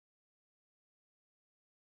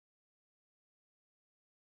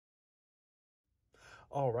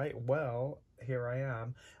All right, well, here I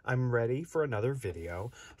am. I'm ready for another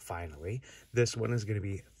video, finally. This one is going to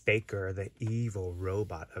be Faker, the evil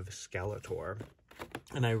robot of Skeletor.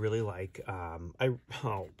 And I really like, I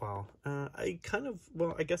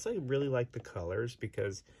guess I really like the colors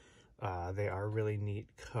because they are really neat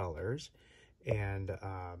colors. And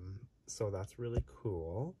so that's really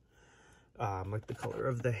cool. Like the color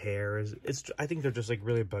of the hair is, I think they're just like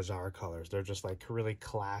really bizarre colors. They're just like really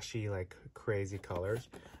clashy, like crazy colors.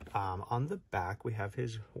 On the back, we have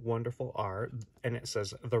his wonderful art, and it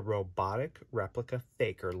says, "The robotic replica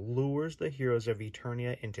Faker lures the heroes of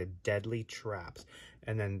Eternia into deadly traps."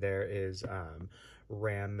 And then there is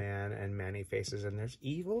Ram Man and Manny Faces, and there's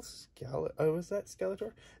evil Skeletor. Oh, is that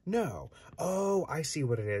Skeletor? No. Oh, I see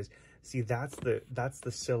what it is. See, that's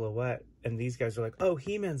the silhouette, and these guys are like, "Oh,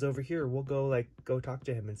 He-Man's over here. We'll go talk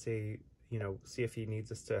to him and say, see if he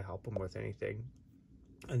needs us to help him with anything."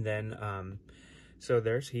 And then so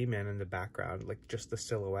there's He-Man in the background, like just the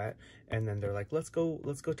silhouette, and then they're like, let's go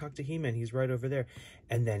talk to He-Man. He's right over there.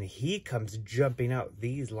 And then he comes jumping out.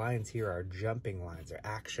 These lines here are jumping lines, they're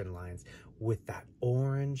action lines, with that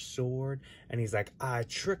orange sword, and he's like, "I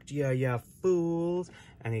tricked ya fools,"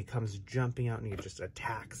 and he comes jumping out and he just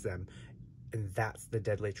attacks them. And that's the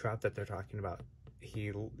deadly trap that they're talking about.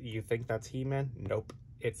 You think that's He-Man? Nope,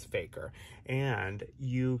 it's Faker. And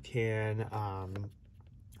you can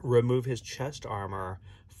remove his chest armor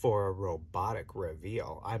for a robotic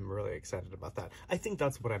reveal. I'm really excited about that. I think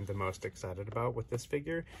that's what I'm the most excited about with this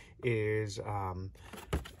figure is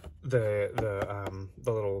the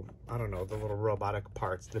little, I don't know, the little robotic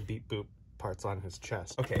parts, the beep boop parts on his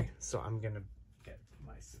chest. Okay, so I'm gonna get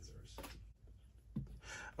my scissors.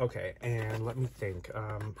 Okay, and let me think.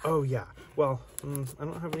 Oh yeah, well, I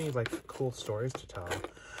don't have any like cool stories to tell.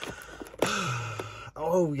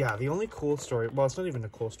 Oh yeah, the only cool story, well, it's not even a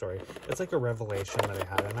cool story. It's like a revelation that I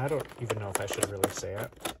had, and I don't even know if I should really say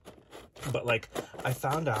it. But like, I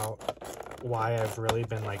found out why I've really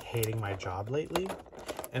been like hating my job lately.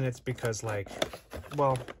 And it's because like,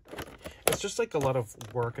 well, it's just like a lot of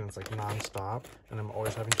work and it's like nonstop. And I'm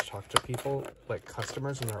always having to talk to people, like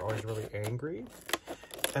customers, and they're always really angry.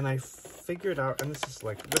 And I figured out, and this is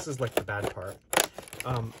like the bad part.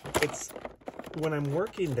 It's when I'm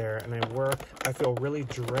working there and I feel really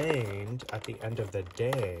drained at the end of the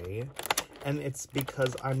day, and it's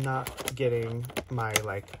because I'm not getting my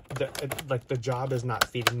the job is not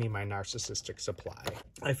feeding me my narcissistic supply.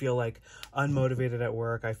 I feel like unmotivated at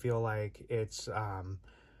work. I feel like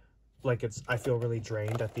I feel really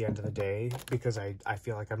drained at the end of the day because I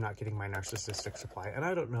feel like I'm not getting my narcissistic supply. And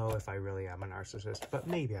I don't know if I really am a narcissist, but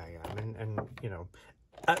maybe I am. And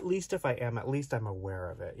at least if I am, at least I'm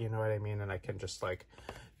aware of it, you know what I mean? And I can just like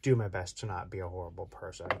do my best to not be a horrible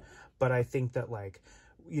person. But I think that like,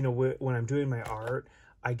 when I'm doing my art,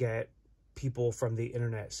 I get people from the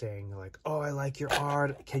internet saying like, "Oh, I like your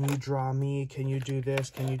art. Can you draw me? Can you do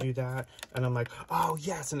this? Can you do that?" And I'm like, "Oh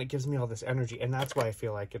yes." And it gives me all this energy. And that's why I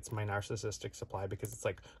feel like it's my narcissistic supply, because it's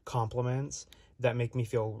like compliments that make me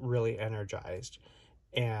feel really energized.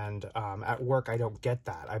 And at work, I don't get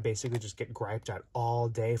that. I basically just get griped at all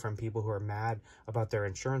day from people who are mad about their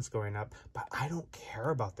insurance going up, but I don't care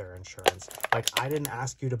about their insurance. Like, I didn't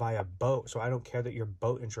ask you to buy a boat, so I don't care that your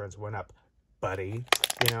boat insurance went up, buddy,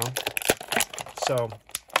 So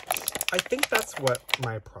I think that's what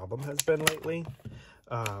my problem has been lately.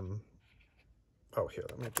 Oh, here,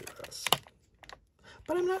 let me do this.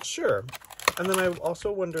 But I'm not sure. And then I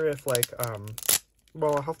also wonder if like,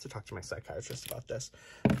 well, I'll have to talk to my psychiatrist about this.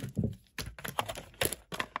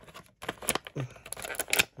 There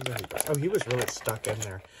he goes. Oh, he was really stuck in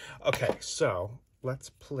there. Okay, so let's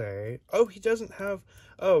play. Oh, he doesn't have...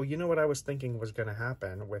 Oh, you know what I was thinking was going to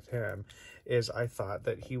happen with him is I thought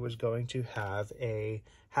that he was going to have a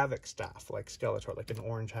Havoc staff, like Skeletor, like an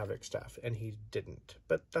orange Havoc staff, and he didn't.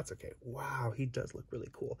 But that's okay. Wow, he does look really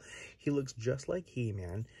cool. He looks just like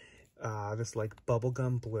He-Man. This like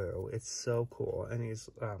bubblegum blue. It's so cool. And he's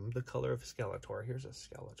the color of Skeletor. Here's a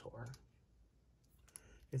Skeletor.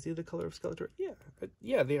 Is he the color of Skeletor? Yeah.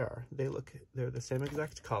 Yeah, they are. They're the same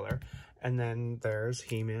exact color. And then there's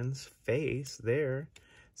He-Man's face there.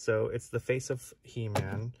 So it's the face of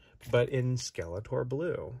He-Man, but in Skeletor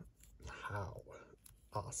blue. How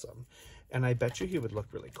awesome. And I bet you he would look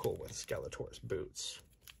really cool with Skeletor's boots.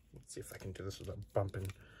 Let's see if I can do this without bumping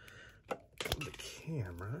the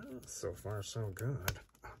camera. So far, so good.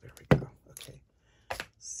 Oh, there we go. Okay.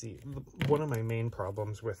 See, one of my main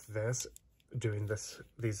problems with doing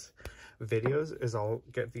these videos is I'll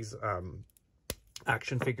get these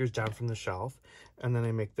action figures down from the shelf, and then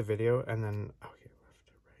I make the video, and then okay,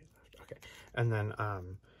 left, right, left, okay, and then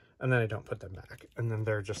and then I don't put them back, and then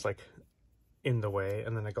they're just like in the way,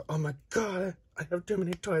 and then I go, oh my god, I have too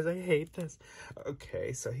many toys, I hate this.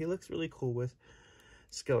 Okay, so he looks really cool with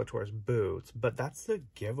Skeletor's boots, but that's the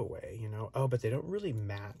giveaway, you know. Oh, but they don't really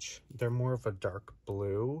match. They're more of a dark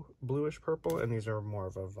blue, bluish purple, and these are more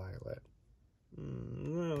of a violet.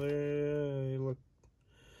 No, they look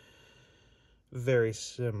very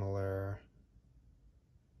similar,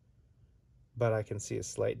 but I can see a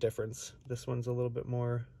slight difference. This one's a little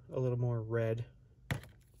more red.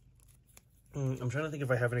 I'm trying to think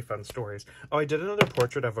if I have any fun stories. Oh, I did another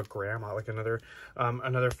portrait of a grandma, like another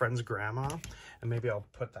friend's grandma, and maybe I'll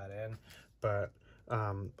put that in. But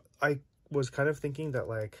I was kind of thinking that,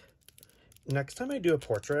 like, next time I do a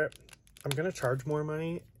portrait, I'm gonna charge more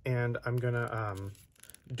money, and I'm gonna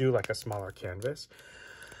do like a smaller canvas,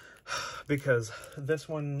 because this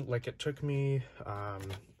one, like, it took me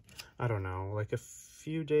I don't know, like a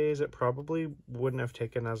few days. It probably wouldn't have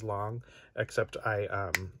taken as long, except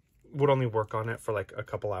I would only work on it for like a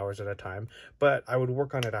couple hours at a time, but I would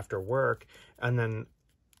work on it after work, and then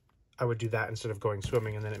I would do that instead of going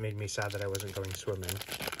swimming, and then it made me sad that I wasn't going swimming.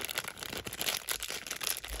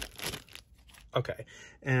 Okay,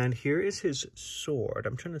 and here is his sword.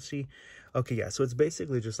 I'm trying to see. Okay, yeah, so it's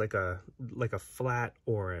basically just like a flat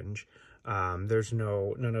orange. There's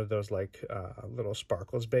none of those like little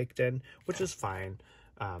sparkles baked in, which is fine.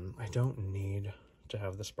 I don't need to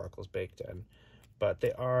have the sparkles baked in, but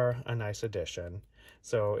they are a nice addition.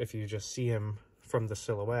 So if you just see him from the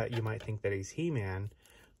silhouette, you might think that he's He-Man,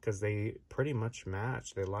 because they pretty much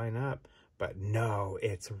match. They line up. But no,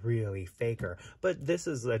 it's really Faker. But this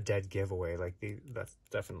is a dead giveaway. Like, that's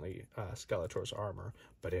definitely Skeletor's armor,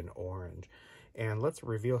 but in orange. And let's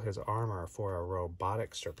reveal his armor for a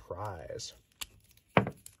robotic surprise. I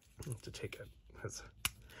have to take it.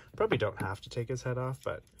 Probably don't have to take his head off,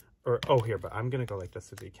 but... oh, here, but I'm going to go like this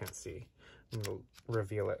so that you can't see. I'm going to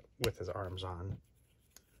reveal it with his arms on.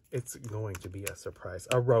 It's going to be a surprise,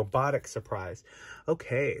 a robotic surprise.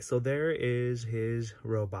 Okay, so there is his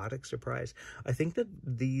robotic surprise. I think that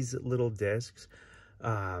these little discs,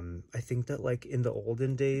 I think that like in the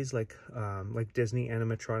olden days, like Disney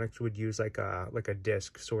animatronics would use like a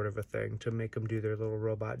disc sort of a thing to make them do their little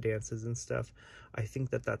robot dances and stuff. I think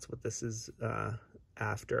that that's what this is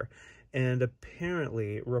after. And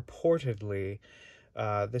apparently, reportedly,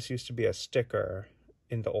 this used to be a sticker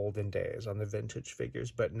in the olden days on the vintage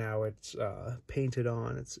figures, but now it's painted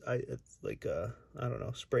on. It's like I don't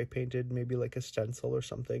know, spray painted, maybe like a stencil or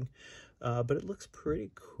something, but it looks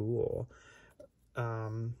pretty cool.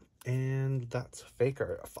 And that's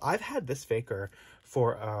Faker. I've had this Faker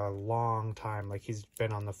for a long time. Like, he's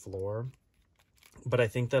been on the floor, but I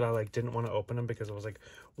think that I like didn't want to open him because I was like,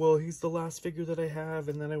 well, he's the last figure that I have,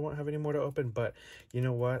 and then I won't have any more to open. But you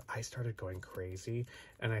know what? I started going crazy,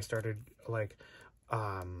 and I started like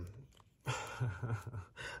I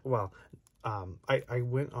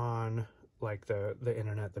went on like the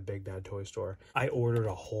internet, the Big Bad Toy Store. I ordered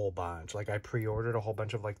a whole bunch. Like, I pre-ordered a whole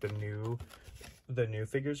bunch of like the new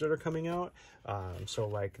figures that are coming out. So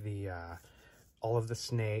like the all of the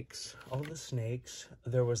snakes.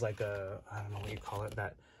 There was like I don't know what you call it,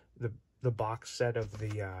 that the box set of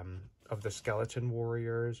the skeleton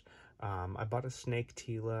warriors. I bought a snake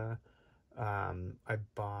Tila. I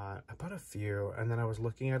bought a few, and then I was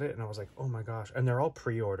looking at it and I was like, oh my gosh, and they're all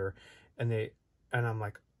pre-order, and I'm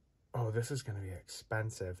like, oh, this is going to be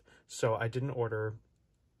expensive. So I didn't order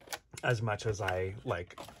as much as I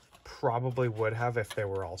like probably would have if they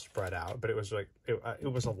were all spread out, but it was like,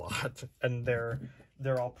 it was a lot, and they're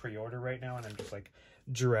all pre-order right now, and I'm just like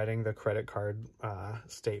dreading the credit card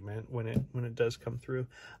statement when it does come through.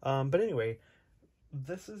 But anyway,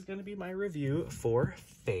 this is going to be my review for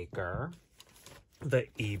Faker, the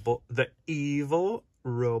evil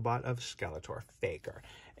robot of Skeletor, Faker.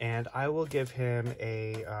 And I will give him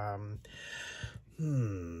a,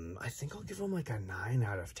 I think I'll give him like a 9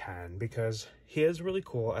 out of 10, because he is really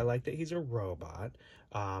cool. I like that he's a robot.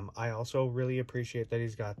 I also really appreciate that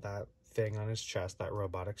he's got that thing on his chest, that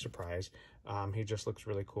robotic surprise. He just looks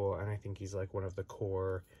really cool, and I think he's like one of the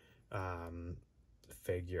core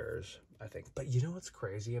figures, I think. But you know what's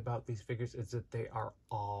crazy about these figures is that they are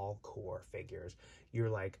all core figures. You're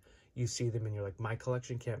like, you see them and you're like, my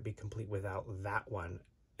collection can't be complete without that one.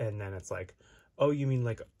 And then it's like, oh, you mean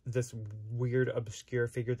like this weird obscure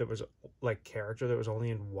figure that was like character that was only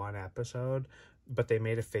in one episode, but they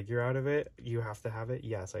made a figure out of it? You have to have it?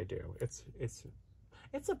 Yes, I do. It's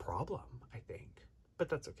a problem, I think, but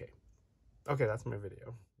that's okay. Okay, that's my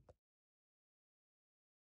video.